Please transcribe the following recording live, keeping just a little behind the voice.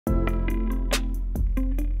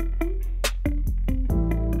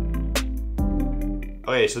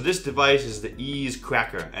Okay, so this device is the Ease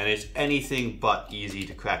Cracker, and it's anything but easy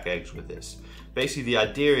to crack eggs with this. Basically, the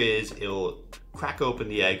idea is it'll crack open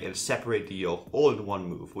the egg and separate the yolk all in one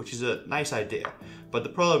move, which is a nice idea. But the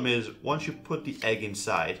problem is, once you put the egg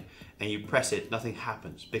inside and you press it, nothing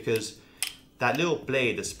happens because that little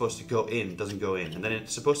blade that's supposed to go in doesn't go in, and then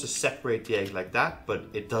it's supposed to separate the egg like that, but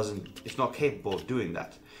it doesn't. It's not capable of doing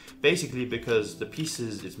that. Basically, because the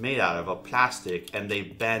pieces it's made out of are plastic and they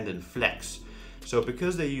bend and flex. So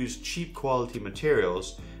because they use cheap quality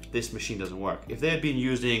materials, this machine doesn't work. If they had been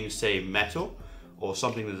using, say, metal or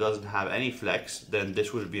something that doesn't have any flex, then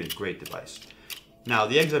this would be a great device. Now,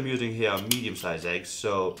 the eggs I'm using here are medium-sized eggs,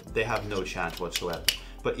 so they have no chance whatsoever.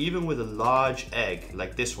 But even with a large egg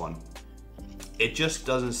like this one, it just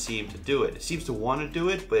doesn't seem to do it. It seems to want to do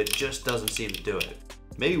it, but it just doesn't seem to do it.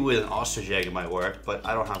 Maybe with an ostrich egg it might work, but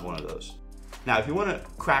I don't have one of those. Now, if you want to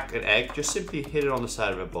crack an egg, just simply hit it on the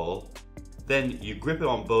side of a bowl. Then you grip it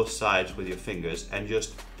on both sides with your fingers and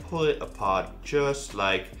just pull it apart just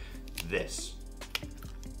like this.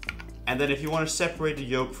 And then if you want to separate the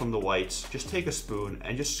yolk from the whites, just take a spoon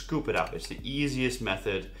and just scoop it out. It's the easiest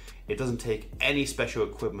method. It doesn't take any special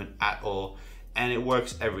equipment at all, and it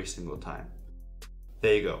works every single time.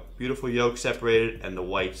 There you go. Beautiful yolk separated and the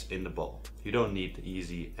whites in the bowl. You don't need the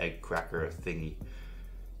easy egg cracker thingy.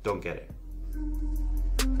 Don't get it.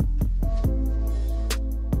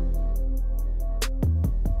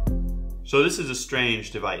 So this is a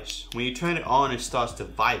strange device. When you turn it on, it starts to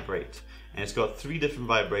vibrate. And it's got 3 different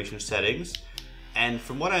vibration settings. And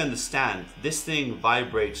from what I understand, this thing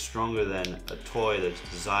vibrates stronger than a toy that's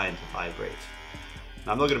designed to vibrate.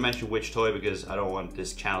 Now, I'm not going to mention which toy because I don't want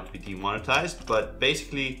this channel to be demonetized, but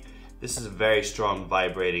basically, this is a very strong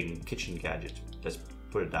vibrating kitchen gadget. Let's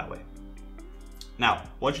put it that way. Now,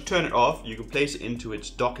 once you turn it off, you can place it into its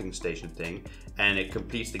docking station thing and it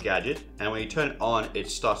completes the gadget. And when you turn it on, it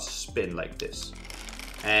starts to spin like this.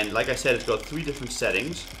 And like I said, it's got 3 different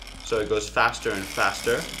settings. So it goes faster and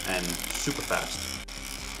faster and super fast.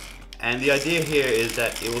 And the idea here is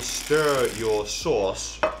that it will stir your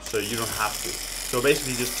sauce so you don't have to. So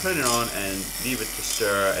basically just turn it on and leave it to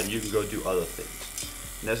stir and you can go do other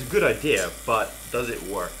things. And that's a good idea, but does it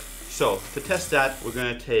work? So to test that, we're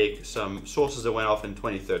going to take some sauces that went off in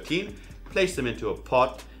 2013, place them into a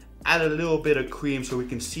pot, add a little bit of cream so we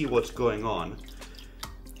can see what's going on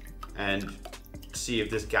and see if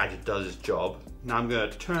this gadget does its job. Now I'm going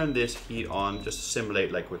to turn this heat on just to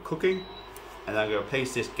simulate like we're cooking, and I'm going to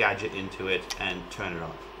place this gadget into it and turn it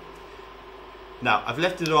on. Now I've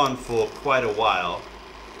left it on for quite a while,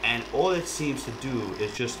 and all it seems to do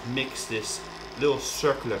is just mix this little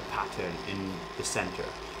circular pattern in the center,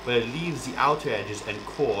 but it leaves the outer edges and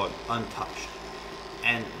core untouched.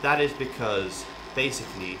 And that is because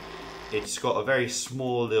basically it's got a very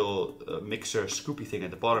small little mixer scoopy thing at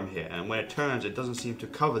the bottom here, and when it turns it doesn't seem to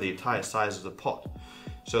cover the entire size of the pot.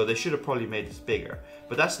 So they should have probably made this bigger,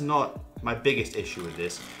 but that's not my biggest issue with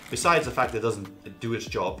this. Besides the fact that it doesn't do its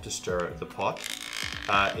job to stir the pot,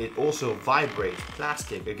 it also vibrates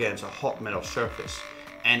plastic against a hot metal surface.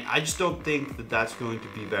 And I just don't think that that's going to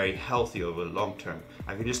be very healthy over the long term.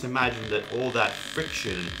 I can just imagine that all that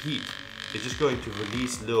friction and heat is just going to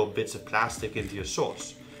release little bits of plastic into your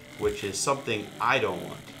sauce, which is something I don't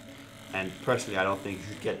want. And personally, I don't think you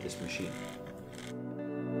should get this machine.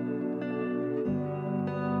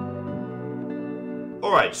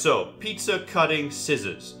 Alright, so pizza cutting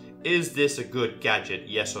scissors. Is this a good gadget,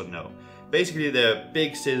 yes or no? Basically, they're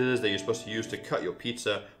big scissors that you're supposed to use to cut your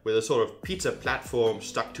pizza with a sort of pizza platform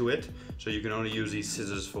stuck to it. So you can only use these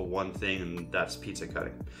scissors for one thing, and that's pizza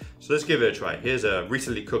cutting. So let's give it a try. Here's a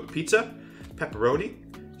recently cooked pizza, pepperoni,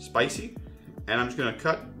 spicy, and I'm just gonna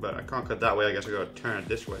cut, but I can't cut that way. I guess I gotta turn it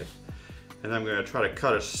this way. And I'm gonna try to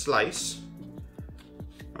cut a slice.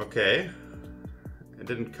 Okay. It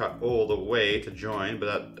didn't cut all the way to join,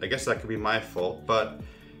 but I guess that could be my fault. But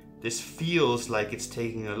this feels like it's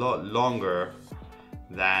taking a lot longer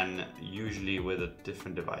than usually with a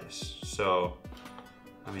different device. So,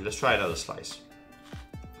 I mean, let's try another slice.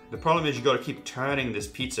 The problem is you gotta keep turning this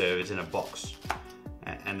pizza if it's in a box.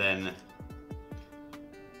 And then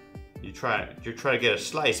you try to get a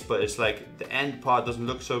slice, but it's like the end part doesn't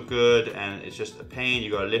look so good and it's just a pain.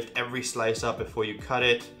 You gotta lift every slice up before you cut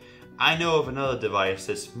it. I know of another device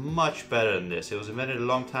that's much better than this. It was invented a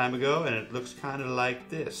long time ago and it looks kind of like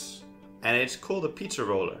this. And it's called a pizza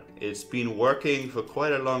roller. It's been working for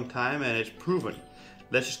quite a long time and it's proven.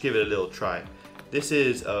 Let's just give it a little try. This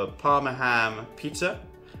is a Parma ham pizza,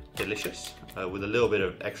 delicious, with a little bit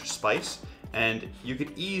of extra spice. And you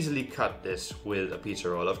could easily cut this with a pizza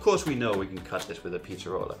roller. Of course we know we can cut this with a pizza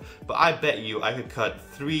roller, but I bet you I could cut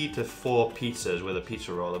 3 to 4 pizzas with a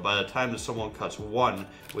pizza roller by the time that someone cuts one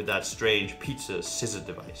with that strange pizza scissor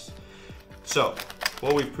device. So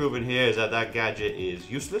what we've proven here is that that gadget is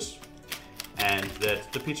useless and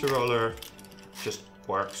that the pizza roller just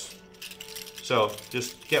works. So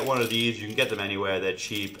just get one of these, you can get them anywhere, they're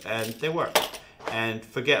cheap and they work. And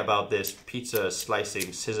forget about this pizza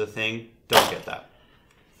slicing scissor thing, don't get that.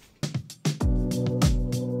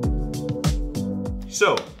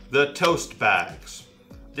 So, the toast bags.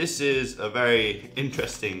 This is a very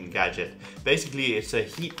interesting gadget. Basically, it's a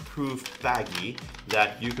heat-proof baggie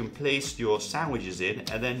that you can place your sandwiches in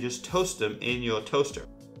and then just toast them in your toaster.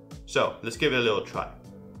 So, let's give it a little try.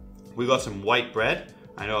 We got some white bread.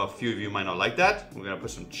 I know a few of you might not like that. We're gonna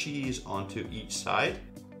put some cheese onto each side.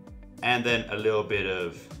 And then a little bit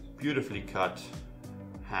of beautifully cut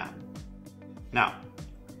ham. Now,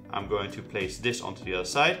 I'm going to place this onto the other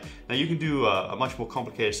side. Now you can do a much more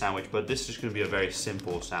complicated sandwich, but this is just gonna be a very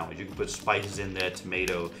simple sandwich. You can put spices in there,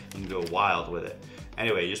 tomato, you can go wild with it.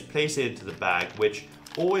 Anyway, just place it into the bag, which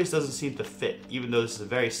always doesn't seem to fit, even though this is a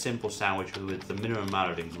very simple sandwich with the minimum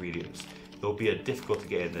amount of ingredients. It'll be difficult to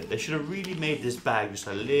get in there. They should have really made this bag just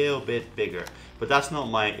a little bit bigger, but that's not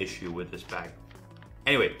my issue with this bag.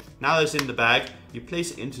 Anyway, now that it's in the bag, you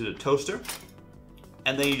place it into the toaster,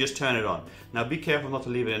 and then you just turn it on. Now be careful not to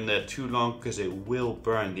leave it in there too long because it will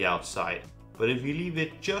burn the outside. But if you leave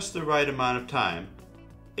it just the right amount of time,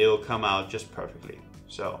 it'll come out just perfectly.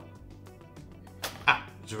 So,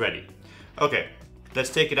 it's ready. Okay, let's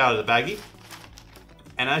take it out of the baggie.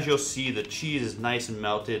 And as you'll see, the cheese is nice and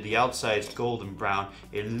melted. The outside is golden brown.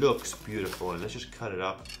 It looks beautiful. And let's just cut it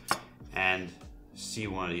up and see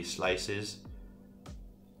one of these slices.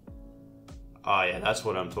 Oh yeah, that's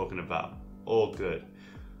what I'm talking about. All good.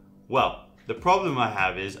 Well, the problem I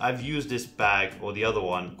have is I've used this bag or the other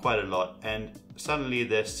one quite a lot, and suddenly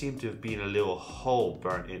there seemed to have been a little hole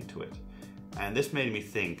burnt into it. And this made me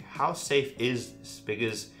think, how safe is this?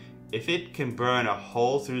 Because if it can burn a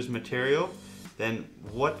hole through this material, then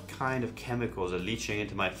what kind of chemicals are leaching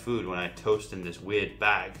into my food when I toast in this weird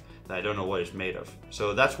bag that I don't know what it's made of?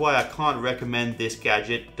 So that's why I can't recommend this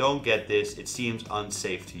gadget. Don't get this. It seems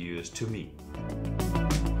unsafe to use to me.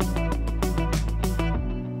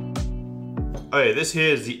 Okay, this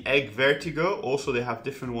here is the Egg Vertigo. Also, they have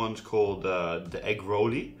different ones called the Egg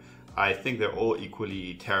Rolly. I think they're all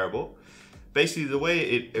equally terrible. Basically, the way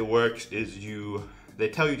it works is they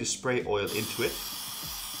tell you to spray oil into it,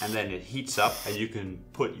 and then it heats up and you can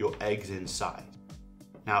put your eggs inside.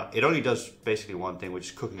 Now, it only does basically one thing, which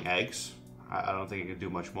is cooking eggs. I don't think it can do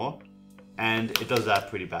much more. And it does that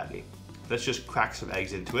pretty badly. Let's just crack some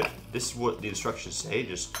eggs into it. This is what the instructions say.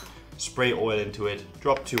 Just spray oil into it,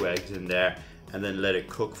 drop 2 eggs in there, and then let it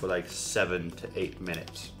cook for like 7 to 8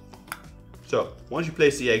 minutes. So once you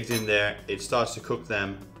place the eggs in there, it starts to cook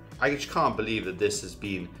them. I just can't believe that this has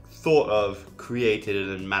been thought of, created,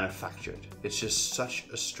 and manufactured. It's just such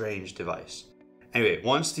a strange device. Anyway,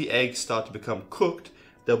 once the eggs start to become cooked,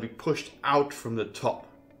 they'll be pushed out from the top.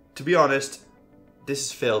 To be honest, this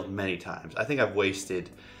has failed many times. I think I've wasted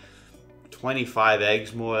 25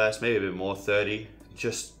 eggs more or less, maybe a bit more, 30,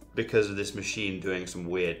 just because of this machine doing some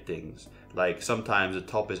weird things. Like sometimes the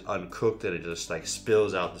top is uncooked and it just like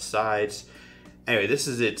spills out the sides. Anyway, this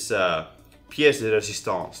is its pièce de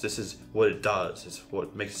résistance. This is what it does. It's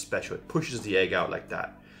what makes it special. It pushes the egg out like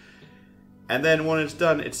that. And then when it's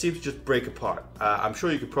done, it seems to just break apart. I'm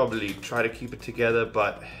sure you could probably try to keep it together,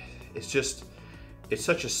 but it's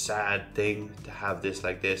such a sad thing to have this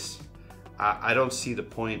like this. I don't see the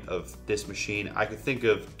point of this machine. I could think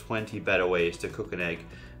of 20 better ways to cook an egg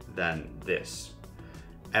than this.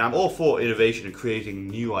 And I'm all for innovation and creating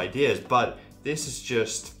new ideas, but this is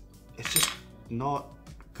it's just not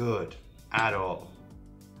good at all.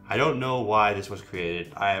 I don't know why this was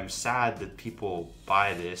created. I am sad that people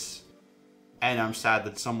buy this, and I'm sad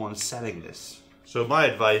that someone's selling this. So my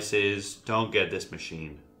advice is, don't get this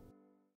machine.